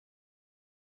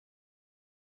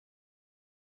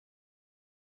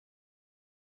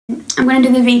I'm going to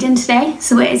do the reading today,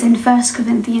 so it is in 1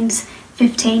 Corinthians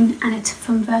 15 and it's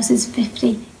from verses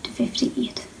 50 to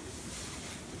 58.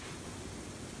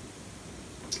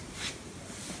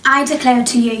 I declare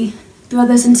to you,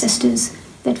 brothers and sisters,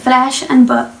 that flesh and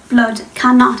blood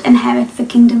cannot inherit the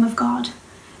kingdom of God,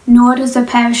 nor does the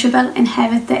perishable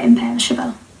inherit the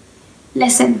imperishable.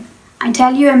 Listen, I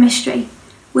tell you a mystery.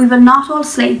 We will not all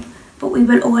sleep, but we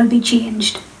will all be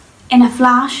changed. In a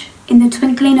flash, in the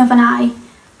twinkling of an eye,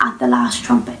 at the last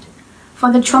trumpet.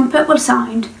 For the trumpet will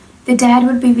sound, the dead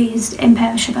will be raised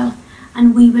imperishable,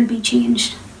 and we will be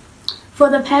changed. For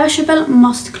the perishable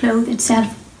must clothe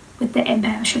itself with the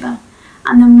imperishable,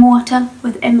 and the mortal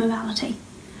with immorality.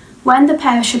 When the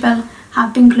perishable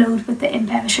have been clothed with the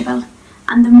imperishable,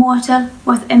 and the mortal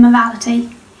with immorality,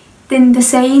 then the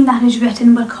saying that is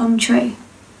written will come true.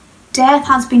 Death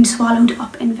has been swallowed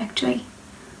up in victory.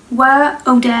 Where,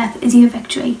 O death, is your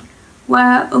victory?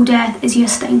 Where, O death, is your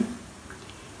sting?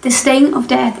 The sting of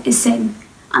death is sin,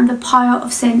 and the power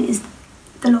of sin is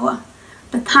the law.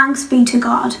 But thanks be to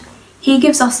God, He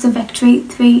gives us the victory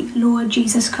through Lord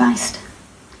Jesus Christ.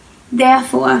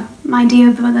 Therefore, my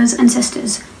dear brothers and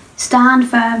sisters, stand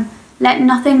firm, let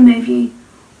nothing move you.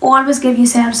 Always give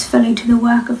yourselves fully to the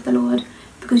work of the Lord,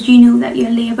 because you know that your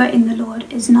labour in the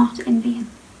Lord is not in vain.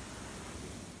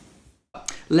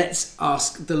 Let's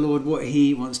ask the Lord what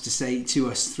He wants to say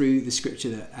to us through the scripture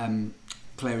that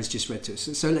Claire has just read to us.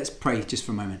 So let's pray just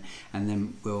for a moment and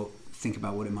then we'll think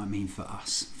about what it might mean for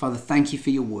us. Father, thank you for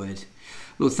your word.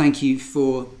 Lord, thank you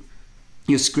for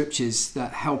your scriptures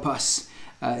that help us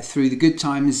through the good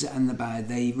times and the bad.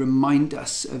 They remind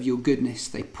us of your goodness.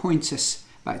 They point us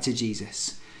back to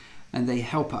Jesus, and they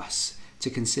help us to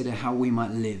consider how we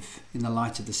might live in the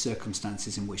light of the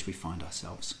circumstances in which we find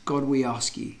ourselves. God, we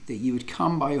ask you that you would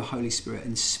come by your Holy Spirit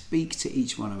and speak to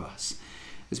each one of us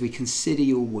as we consider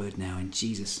your word now, in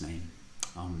Jesus' name.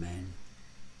 Amen.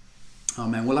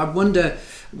 Amen. Well, I wonder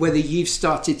whether you've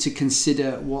started to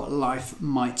consider what life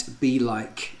might be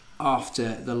like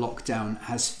after the lockdown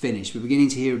has finished. We're beginning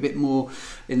to hear a bit more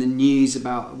in the news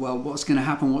about, well, what's going to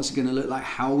happen, what's it going to look like,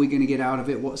 how are we going to get out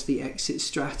of it, what's the exit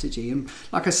strategy. And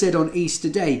like I said on Easter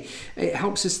Day, it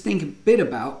helps us think a bit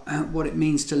about what it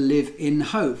means to live in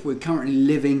hope. We're currently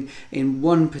living in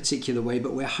one particular way,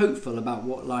 but we're hopeful about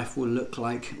what life will look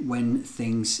like when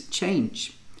things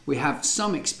change. We have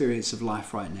some experience of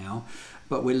life right now,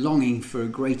 but we're longing for a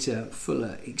greater,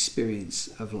 fuller experience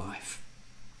of life.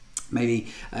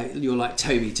 Maybe you're like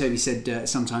Toby. Toby said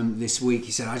sometime this week,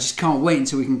 he said, I just can't wait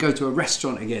until we can go to a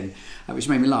restaurant again, which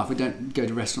made me laugh. We don't go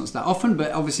to restaurants that often,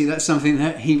 but obviously that's something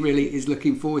that he really is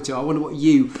looking forward to. I wonder what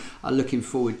you are looking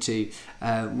forward to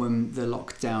when the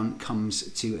lockdown comes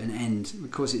to an end.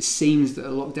 Of course, it seems that the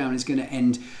lockdown is going to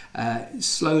end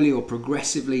slowly or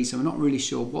progressively, so we're not really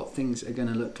sure what things are going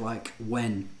to look like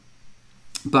when.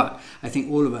 But I think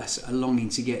all of us are longing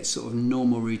to get sort of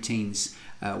normal routines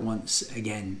once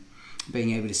again.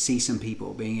 Being able to see some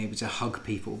people, being able to hug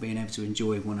people, being able to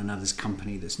enjoy one another's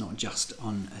company that's not just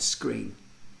on a screen.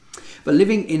 But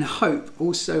living in hope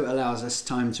also allows us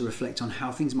time to reflect on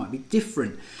how things might be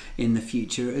different in the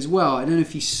future as well. I don't know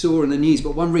if you saw in the news,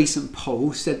 but one recent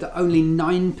poll said that only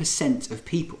 9% of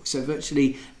people, so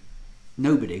virtually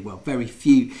nobody, well, very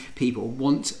few people,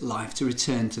 want life to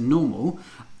return to normal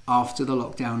after the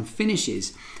lockdown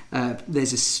finishes.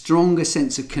 There's a stronger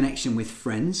sense of connection with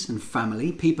friends and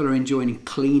family. People are enjoying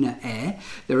cleaner air.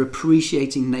 They're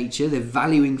appreciating nature. They're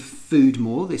valuing food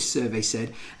more, this survey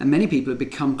said. And many people have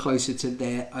become closer to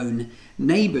their own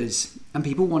neighbours. And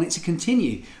people want it to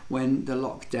continue when the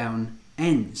lockdown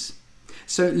ends.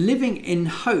 So living in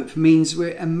hope means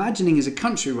we're imagining as a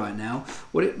country right now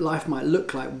what life might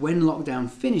look like when lockdown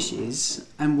finishes,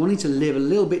 and wanting to live a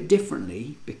little bit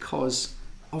differently because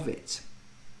of it.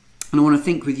 And I want to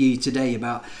think with you today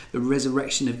about the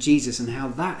resurrection of Jesus and how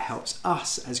that helps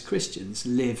us as Christians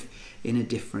live in a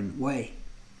different way.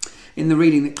 In the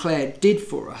reading that Claire did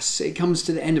for us, it comes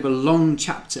to the end of a long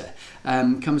chapter,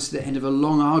 comes to the end of a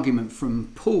long argument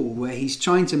from Paul, where he's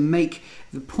trying to make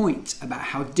the point about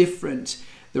how different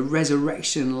the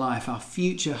resurrection life, our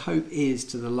future hope, is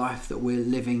to the life that we're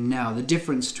living now. The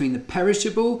difference between the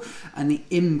perishable and the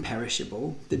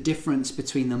imperishable, the difference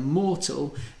between the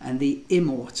mortal and the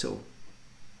immortal.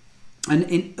 And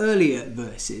in earlier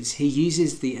verses, he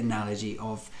uses the analogy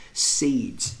of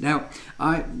seeds. Now,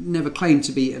 I never claimed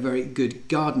to be a very good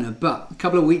gardener, but a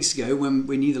couple of weeks ago when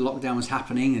we knew the lockdown was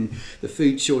happening and the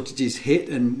food shortages hit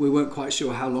and we weren't quite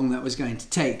sure how long that was going to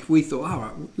take, we thought, all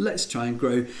right, let's try and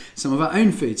grow some of our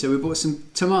own food. So we bought some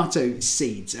tomato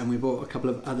seeds and we bought a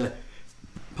couple of other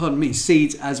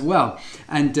seeds as well.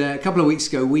 And a couple of weeks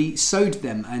ago we sowed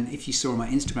them, and if you saw my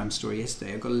Instagram story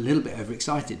yesterday, I got a little bit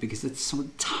overexcited because there's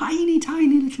some tiny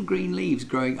little green leaves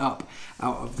growing up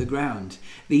out of the ground.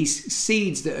 These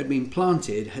seeds that had been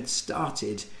planted had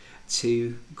started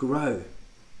to grow.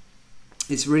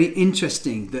 It's really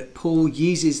interesting that Paul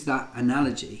uses that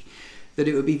analogy, that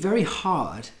it would be very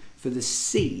hard for the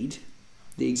seed,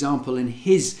 the example in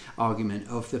his argument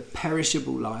of the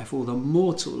perishable life or the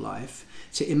mortal life,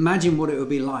 to imagine what it would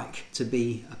be like to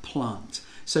be a plant.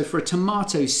 So for a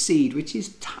tomato seed, which is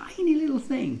a tiny little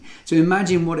thing, to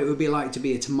imagine what it would be like to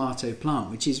be a tomato plant,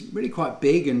 which is really quite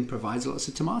big and provides lots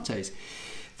of tomatoes.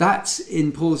 That,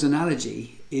 in Paul's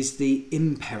analogy, is the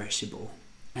imperishable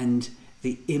and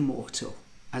the immortal,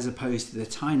 as opposed to the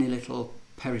tiny little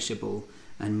perishable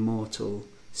and mortal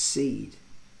seed.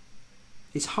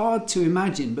 It's hard to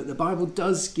imagine, but the Bible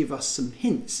does give us some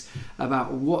hints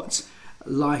about what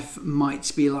life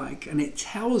might be like, and it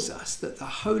tells us that the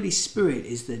Holy Spirit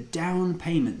is the down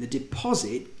payment, the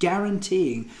deposit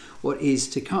guaranteeing what is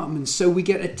to come. And so we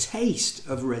get a taste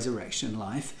of resurrection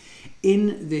life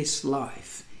in this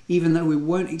life, even though we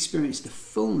won't experience the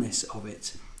fullness of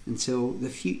it until the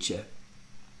future.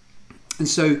 And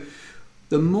so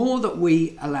the more that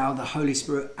we allow the Holy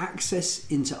Spirit access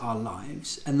into our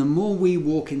lives, and the more we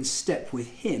walk in step with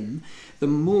him, the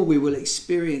more we will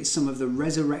experience some of the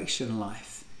resurrection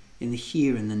life in the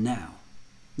here and the now.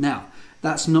 Now,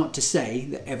 that's not to say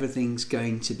that everything's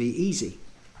going to be easy.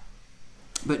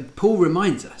 But Paul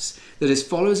reminds us that as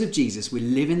followers of Jesus, we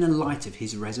live in the light of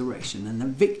his resurrection, and the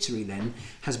victory then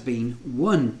has been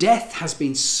won. Death has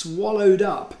been swallowed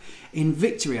up in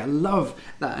victory. I love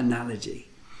that analogy.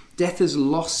 Death has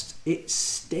lost its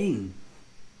sting.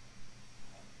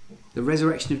 The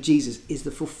resurrection of Jesus is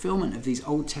the fulfillment of these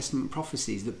Old Testament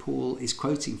prophecies that Paul is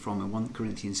quoting from in 1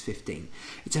 Corinthians 15.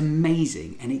 It's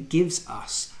amazing, and it gives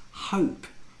us hope.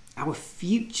 Our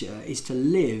future is to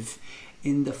live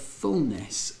in the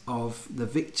fullness of the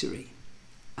victory.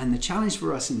 And the challenge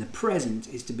for us in the present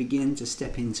is to begin to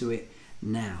step into it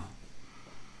now.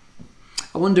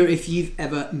 I wonder if you've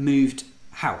ever moved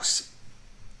house.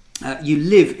 You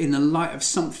live in the light of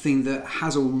something that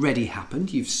has already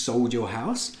happened. You've sold your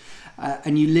house,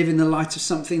 and you live in the light of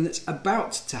something that's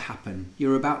about to happen.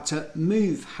 You're about to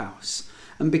move house.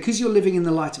 And because you're living in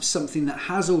the light of something that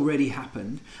has already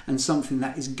happened and something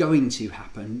that is going to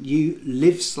happen, you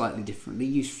live slightly differently,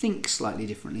 you think slightly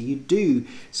differently, you do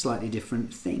slightly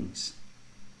different things.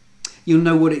 You'll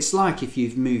know what it's like if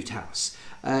you've moved house.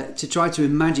 To try to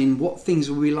imagine what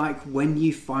things will be like when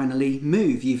you finally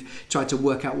move. You've tried to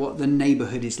work out what the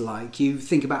neighbourhood is like. You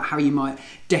think about how you might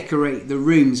decorate the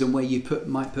rooms and where you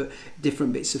might put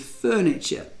different bits of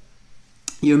furniture.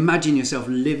 You imagine yourself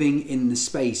living in the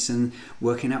space and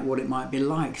working out what it might be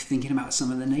like, thinking about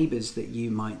some of the neighbours that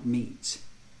you might meet,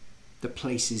 the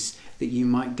places that you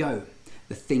might go,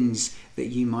 the things that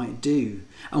you might do.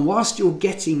 And whilst you're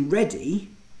getting ready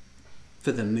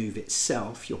for the move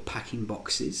itself, you're packing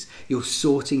boxes, you're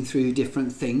sorting through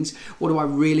different things. What do I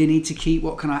really need to keep?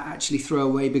 What can I actually throw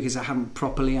away because I haven't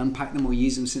properly unpacked them or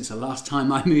used them since the last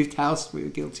time I moved house? We were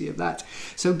guilty of that.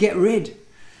 So get rid.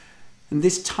 And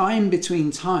this time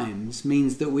between times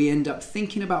means that we end up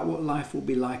thinking about what life will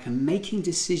be like and making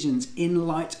decisions in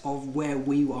light of where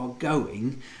we are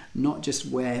going, not just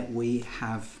where we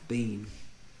have been.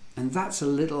 And that's a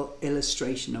little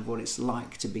illustration of what it's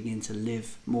like to begin to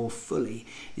live more fully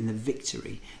in the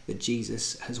victory that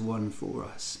Jesus has won for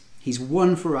us. He's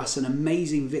won for us an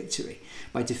amazing victory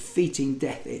by defeating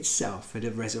death itself at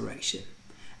a resurrection.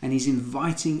 And he's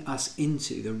inviting us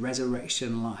into the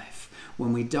resurrection life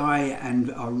when we die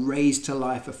and are raised to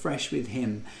life afresh with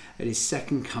him at his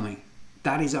second coming.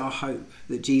 That is our hope,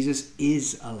 that Jesus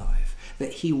is alive,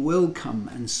 that he will come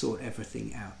and sort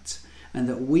everything out, and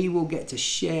that we will get to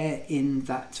share in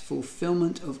that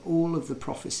fulfillment of all of the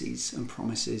prophecies and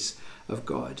promises of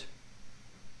God.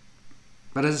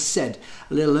 But as I said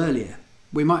a little earlier,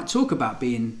 we might talk about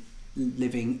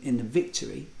living in the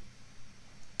victory,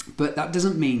 but that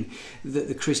doesn't mean that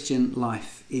the Christian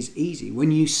life is easy.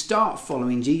 When you start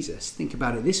following Jesus, think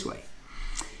about it this way.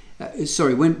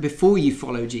 Before you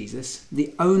follow Jesus,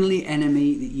 the only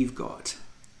enemy that you've got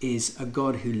is a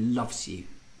God who loves you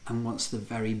and wants the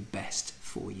very best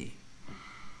for you.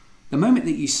 The moment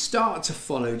that you start to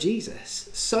follow Jesus,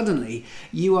 suddenly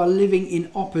you are living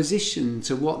in opposition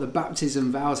to what the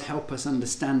baptism vows help us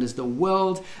understand as the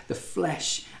world, the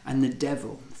flesh, and the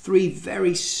devil. Three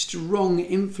very strong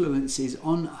influences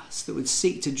on us that would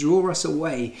seek to draw us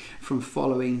away from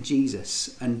following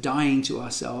Jesus and dying to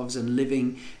ourselves and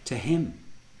living to him.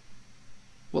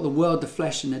 What the world, the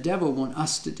flesh and the devil want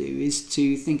us to do is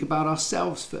to think about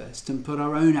ourselves first and put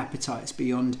our own appetites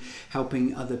beyond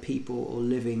helping other people or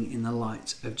living in the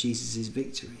light of Jesus'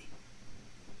 victory.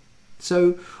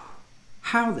 So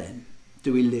how then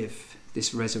do we live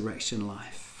this resurrection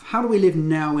life? How do we live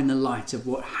now in the light of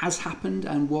what has happened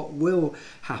and what will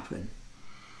happen?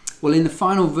 Well, in the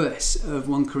final verse of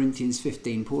 1 Corinthians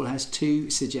 15, Paul has two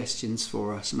suggestions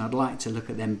for us, and I'd like to look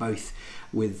at them both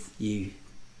with you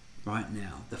right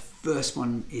now. The first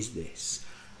one is this: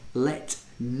 let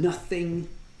nothing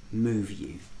move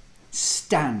you.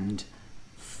 Stand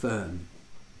firm.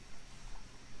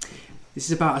 This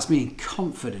is about us being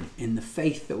confident in the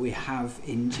faith that we have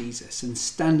in Jesus and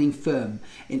standing firm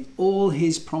in all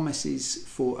his promises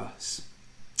for us.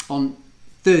 On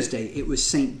Thursday, it was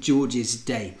St. George's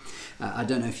Day. I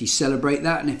don't know if you celebrate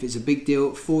that and if it's a big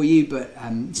deal for you, but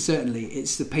certainly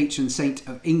it's the patron saint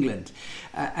of England.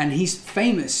 And he's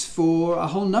famous for a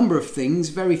whole number of things,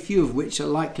 very few of which are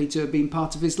likely to have been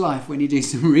part of his life. When you do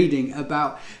some reading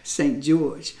about St.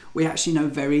 George, we actually know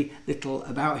very little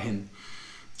about him.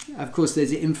 Of course,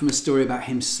 there's the infamous story about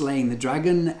him slaying the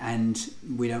dragon, and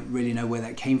we don't really know where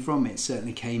that came from. It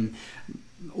certainly came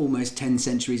almost 10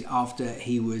 centuries after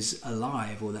he was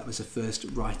alive, or that was the first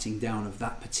writing down of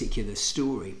that particular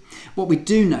story. What we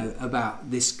do know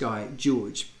about this guy,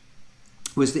 George,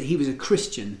 was that he was a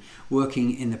Christian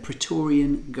working in the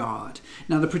Praetorian Guard.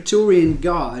 Now, the Praetorian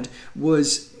Guard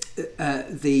was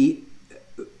the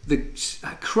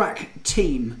crack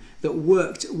team that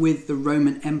worked with the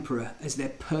Roman Emperor as their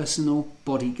personal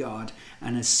bodyguard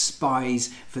and as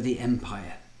spies for the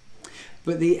empire.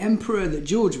 But the emperor that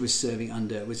George was serving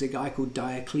under was a guy called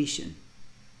Diocletian.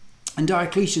 And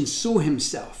Diocletian saw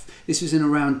himself, this was in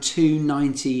around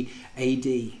 290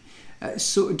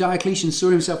 AD, Diocletian saw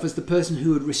himself as the person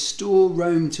who would restore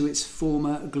Rome to its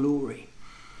former glory.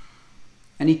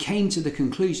 And he came to the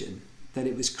conclusion that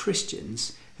it was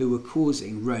Christians who were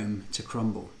causing Rome to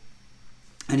crumble.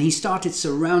 And he started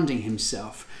surrounding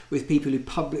himself with people who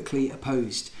publicly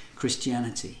opposed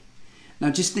Christianity. Now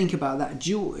just think about that.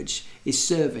 George is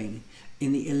serving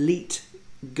in the elite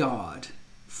guard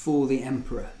for the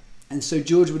emperor. And so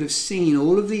George would have seen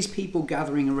all of these people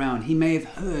gathering around. He may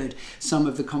have heard some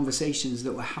of the conversations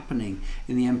that were happening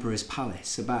in the emperor's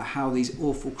palace about how these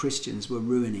awful Christians were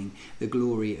ruining the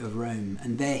glory of Rome.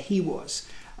 And there he was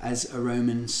as a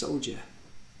Roman soldier.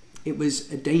 It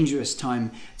was a dangerous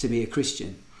time to be a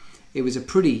Christian. It was a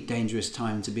pretty dangerous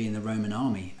time to be in the Roman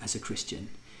army as a Christian.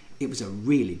 It was a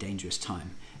really dangerous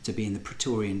time to be in the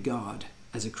Praetorian Guard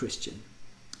as a Christian.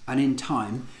 And in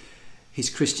time, his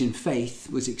Christian faith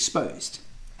was exposed.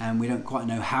 And we don't quite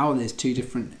know how. There's two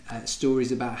different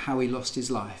stories about how he lost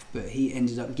his life, but he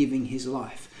ended up giving his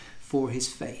life for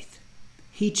his faith.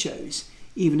 He chose,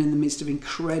 even in the midst of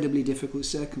incredibly difficult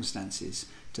circumstances,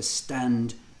 to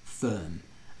stand firm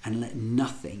and let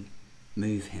nothing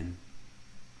move him.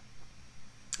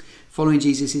 Following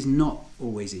Jesus is not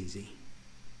always easy.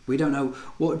 We don't know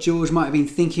what George might have been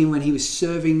thinking when he was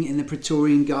serving in the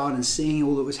Praetorian Guard and seeing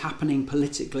all that was happening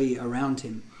politically around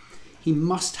him. He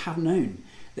must have known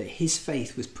that his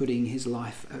faith was putting his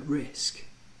life at risk.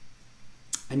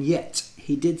 And yet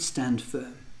he did stand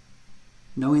firm,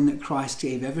 knowing that Christ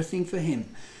gave everything for him,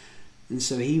 and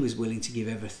so he was willing to give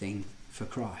everything for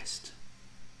Christ.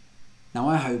 Now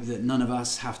I hope that none of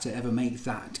us have to ever make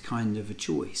that kind of a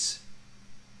choice.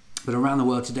 But around the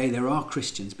world today, there are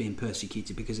Christians being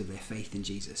persecuted because of their faith in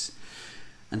Jesus.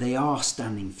 And they are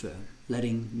standing firm,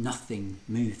 letting nothing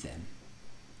move them.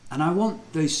 And I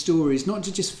want those stories not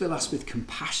to just fill us with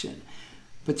compassion,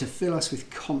 but to fill us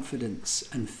with confidence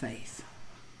and faith.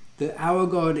 That our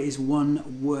God is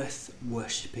one worth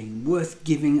worshipping, worth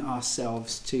giving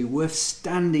ourselves to, worth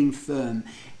standing firm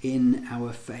in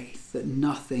our faith. That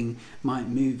nothing might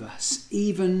move us,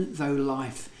 even though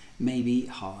life may be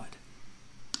hard.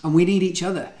 And we need each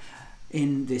other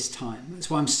in this time.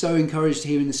 That's why I'm so encouraged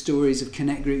hearing the stories of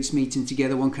connect groups meeting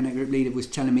together. One connect group leader was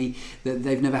telling me that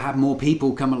they've never had more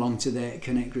people come along to their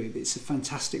connect group. It's a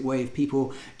fantastic way of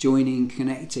people joining,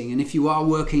 connecting. And if you are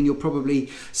working, you're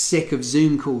probably sick of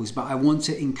Zoom calls, but I want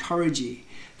to encourage you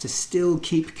to still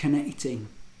keep connecting.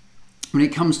 When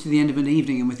it comes to the end of an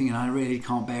evening and we're thinking, I really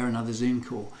can't bear another Zoom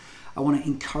call, I want to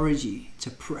encourage you to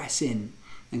press in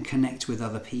and connect with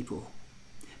other people.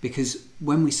 Because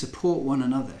when we support one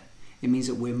another, it means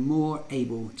that we're more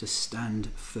able to stand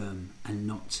firm and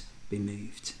not be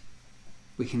moved.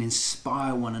 We can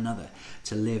inspire one another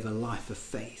to live a life of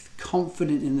faith,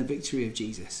 confident in the victory of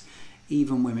Jesus,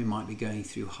 even when we might be going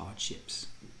through hardships.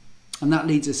 And that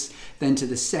leads us then to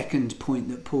the second point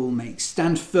that Paul makes.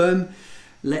 Stand firm,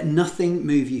 let nothing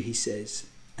move you, he says,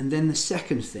 And then the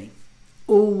second thing,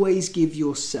 always give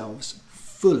yourselves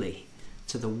fully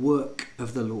to the work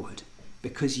of the Lord,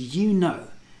 because you know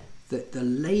that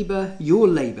your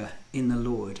labour in the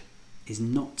Lord is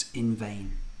not in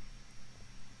vain.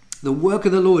 The work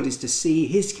of the Lord is to see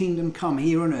his kingdom come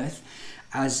here on earth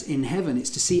as in heaven.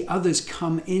 It's to see others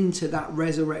come into that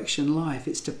resurrection life.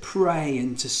 It's to pray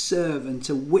and to serve and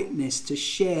to witness, to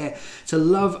share, to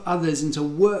love others and to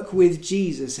work with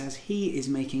Jesus as he is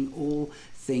making all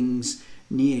things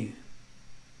new.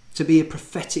 To be a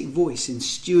prophetic voice in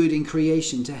stewarding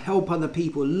creation, to help other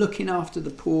people, looking after the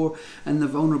poor and the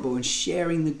vulnerable and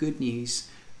sharing the good news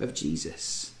of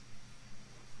Jesus.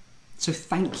 So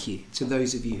thank you to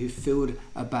those of you who filled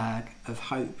a bag of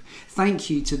hope. Thank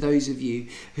you to those of you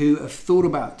who have thought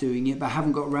about doing it but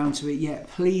haven't got around to it yet.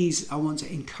 Please, I want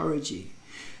to encourage you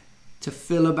to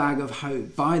fill a bag of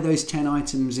hope. Buy those 10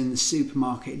 items in the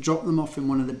supermarket. Drop them off in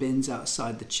one of the bins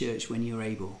outside the church when you're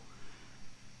able.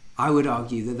 I would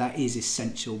argue that that is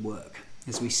essential work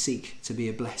as we seek to be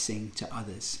a blessing to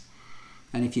others.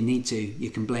 And if you need to, you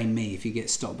can blame me if you get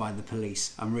stopped by the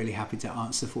police. I'm really happy to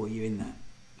answer for you in that.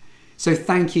 So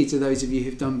thank you to those of you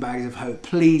who've done Bags of Hope.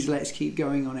 Please, let's keep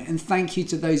going on it. And thank you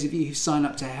to those of you who sign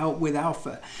up to help with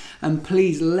Alpha. And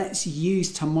please, let's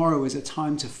use tomorrow as a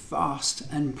time to fast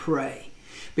and pray,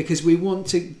 because we want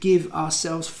to give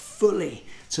ourselves fully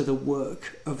to the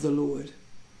work of the Lord.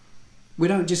 We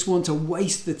don't just want to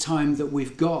waste the time that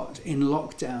we've got in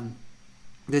lockdown.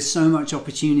 There's so much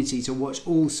opportunity to watch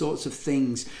all sorts of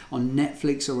things on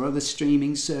Netflix or other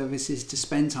streaming services, to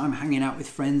spend time hanging out with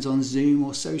friends on Zoom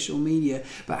or social media.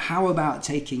 But how about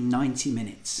taking 90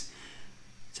 minutes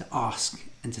to ask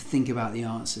and to think about the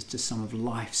answers to some of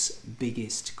life's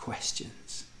biggest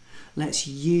questions? Let's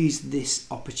use this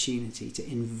opportunity to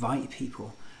invite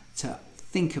people to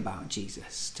think about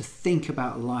Jesus, to think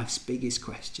about life's biggest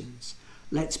questions.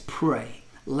 Let's pray.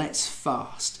 Let's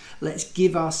fast. Let's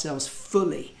give ourselves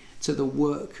fully to the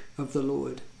work of the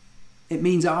Lord. It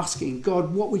means asking,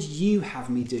 God, what would you have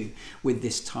me do with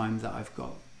this time that I've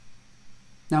got?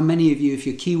 Now, many of you, if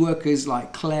you're key workers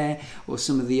like Claire or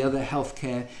some of the other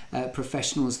healthcare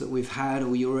professionals that we've had,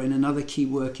 or you're in another key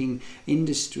working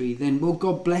industry, then, well,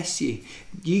 God bless you.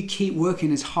 You keep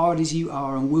working as hard as you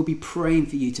are, and we'll be praying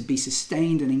for you to be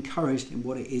sustained and encouraged in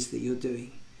what it is that you're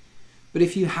doing. But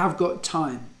if you have got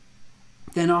time,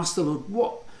 then ask the Lord,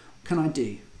 what can I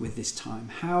do with this time?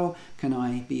 How can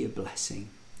I be a blessing?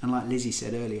 And like Lizzie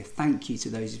said earlier, thank you to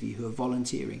those of you who are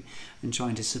volunteering and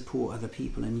trying to support other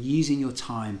people and using your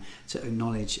time to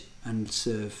acknowledge and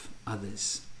serve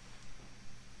others.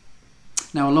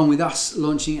 Now, along with us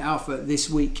launching Alpha this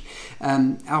week,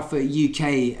 Alpha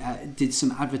UK did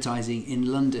some advertising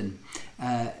in London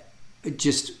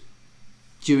just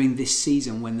during this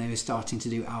season when they were starting to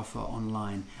do Alpha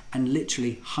online. And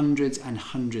literally hundreds and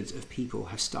hundreds of people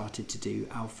have started to do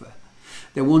Alpha.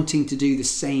 They're wanting to do the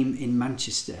same in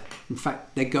Manchester. In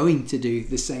fact, they're going to do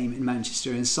the same in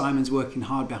Manchester. And Simon's working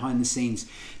hard behind the scenes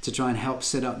to try and help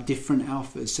set up different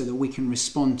Alphas so that we can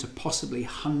respond to possibly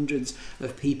hundreds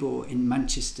of people in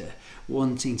Manchester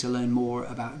wanting to learn more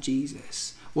about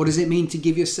Jesus. What does it mean to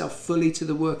give yourself fully to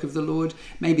the work of the Lord?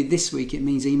 Maybe this week it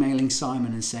means emailing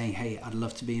Simon and saying, hey, I'd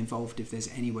love to be involved if there's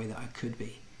any way that I could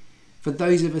be. For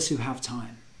those of us who have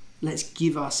time, let's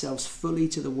give ourselves fully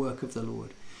to the work of the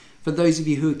Lord. For those of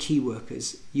you who are key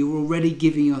workers, you're already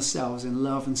giving yourselves in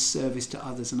love and service to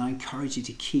others, and I encourage you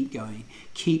to keep going,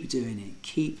 keep doing it,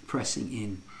 keep pressing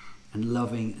in and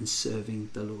loving and serving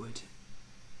the Lord.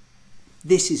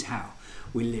 This is how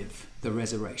we live the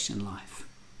resurrection life.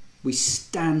 We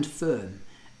stand firm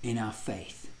in our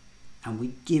faith and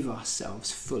we give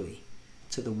ourselves fully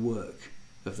to the work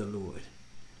of the Lord.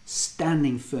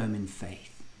 Standing firm in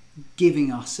faith,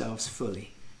 giving ourselves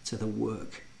fully to the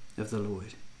work of the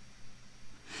Lord.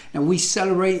 Now, we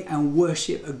celebrate and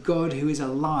worship a God who is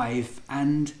alive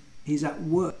and is at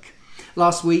work.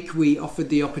 Last week, we offered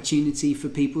the opportunity for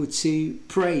people to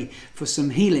pray for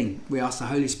some healing. We asked the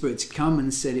Holy Spirit to come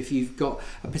and said, if you've got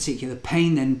a particular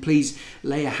pain, then please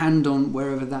lay a hand on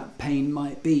wherever that pain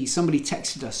might be. Somebody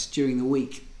texted us during the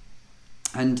week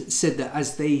and said that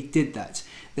as they did that,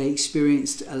 they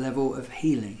experienced a level of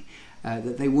healing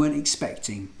that they weren't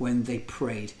expecting when they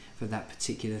prayed for that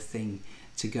particular thing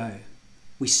to go.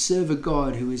 We serve a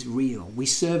God who is real. We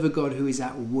serve a God who is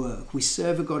at work. We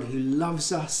serve a God who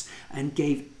loves us and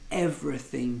gave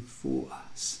everything for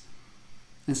us.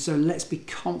 And so let's be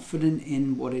confident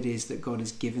in what it is that God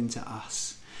has given to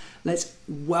us. Let's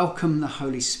welcome the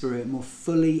Holy Spirit more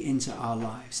fully into our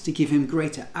lives, to give him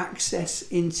greater access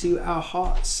into our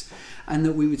hearts, and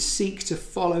that we would seek to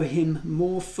follow him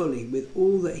more fully with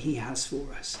all that he has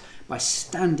for us by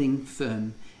standing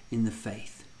firm in the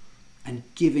faith and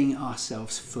giving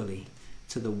ourselves fully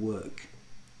to the work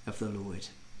of the Lord.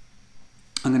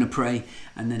 I'm going to pray,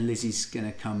 and then Lizzie's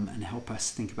going to come and help us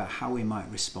think about how we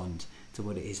might respond to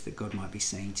what it is that God might be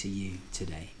saying to you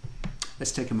today.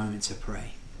 Let's take a moment to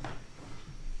pray.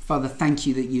 Father, thank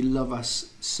you that you love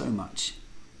us so much.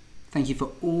 Thank you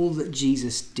for all that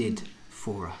Jesus did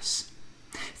for us.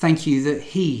 Thank you that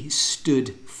he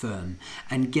stood firm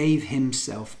and gave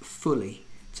himself fully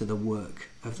to the work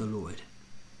of the Lord.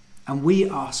 And we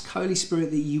ask, Holy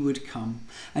Spirit, that you would come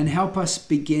and help us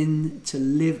begin to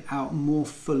live out more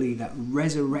fully that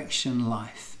resurrection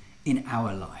life in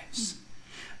our lives.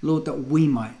 Lord, that we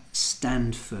might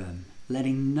stand firm,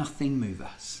 letting nothing move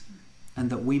us, and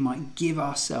that we might give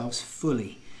ourselves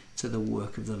fully to the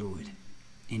work of the Lord.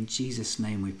 In Jesus'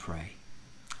 name we pray.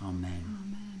 Amen.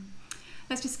 Amen.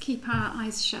 Let's just keep our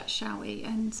eyes shut, shall we?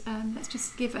 And let's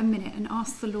just give a minute and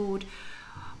ask the Lord,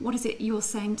 what is it you're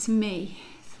saying to me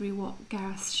through what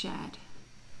Gareth shared?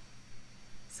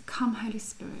 So come, Holy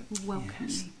Spirit, we'll welcome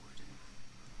you.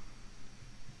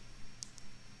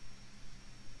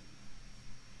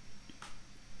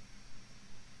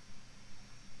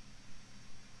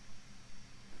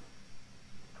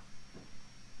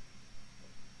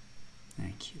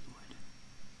 Thank you, Lord.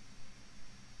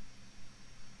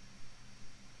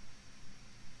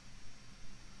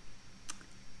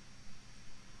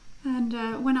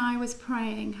 And when I was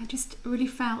praying, I just really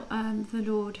felt the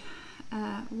Lord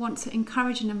want to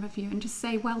encourage a number of you and just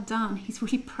say, well done. He's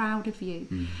really proud of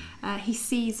you. He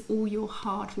sees all your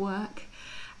hard work,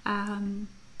 and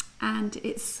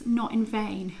it's not in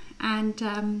vain.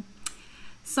 And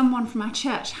someone from our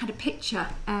church had a picture,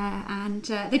 and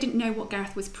they didn't know what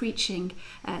Gareth was preaching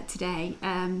today,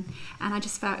 and I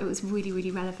just felt it was really,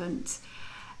 really relevant.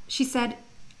 She said,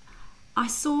 I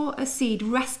saw a seed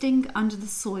resting under the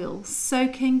soil,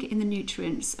 soaking in the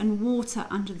nutrients and water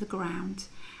under the ground.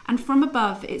 And from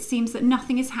above, it seems that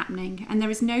nothing is happening and there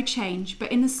is no change, but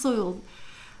in the soil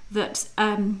that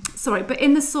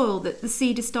the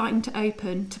seed is starting to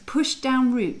open, to push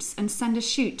down roots and send a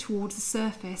shoot towards the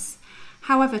surface.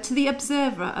 However, to the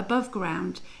observer above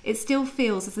ground, it still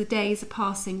feels as the days are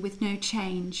passing with no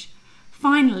change.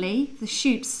 Finally, the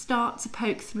shoots start to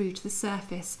poke through to the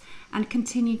surface and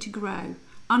continue to grow.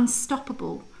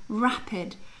 Unstoppable,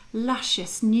 rapid,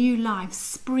 luscious new life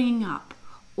springing up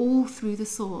all through the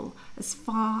soil as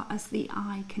far as the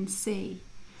eye can see.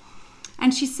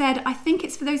 And she said, I think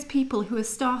it's for those people who are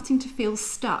starting to feel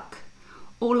stuck,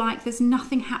 or like there's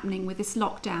nothing happening with this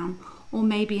lockdown, or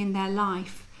maybe in their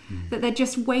life, that they're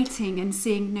just waiting and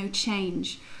seeing no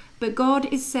change. But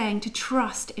God is saying to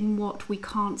trust in what we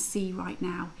can't see right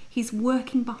now. He's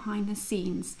working behind the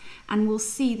scenes, and we'll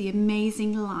see the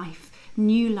amazing life,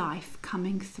 new life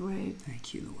coming through.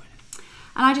 Thank you, Lord.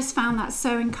 And I just found that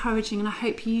so encouraging, and I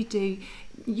hope you do.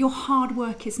 Your hard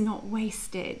work is not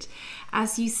wasted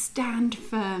as you stand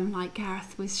firm, like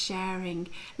Gareth was sharing,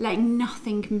 letting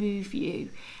nothing move you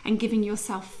and giving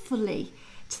yourself fully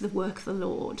to the work of the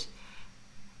Lord.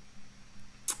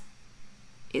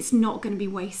 It's not going to be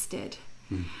wasted.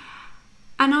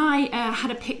 And I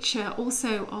had a picture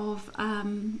also of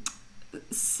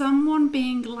someone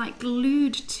being like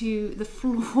glued to the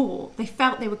floor. They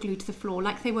felt they were glued to the floor,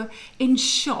 like they were in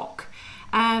shock.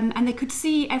 And they could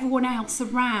see everyone else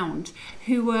around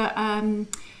who were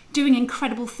doing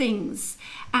incredible things.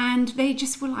 And they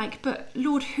just were like, but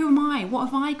Lord, who am I? What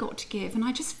have I got to give? And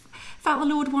I just felt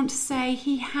the Lord want to say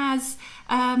he has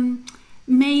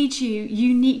made you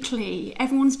uniquely.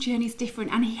 Everyone's journey is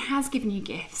different, and he has given you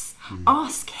gifts.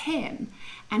 Ask him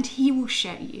and he will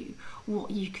show you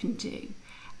what you can do.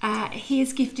 He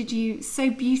has gifted you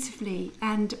so beautifully,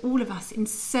 and all of us in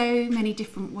so many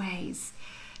different ways.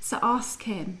 So ask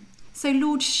him. So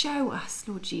Lord, show us,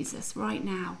 Lord Jesus, right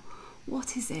now,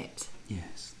 what is it?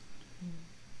 Yes.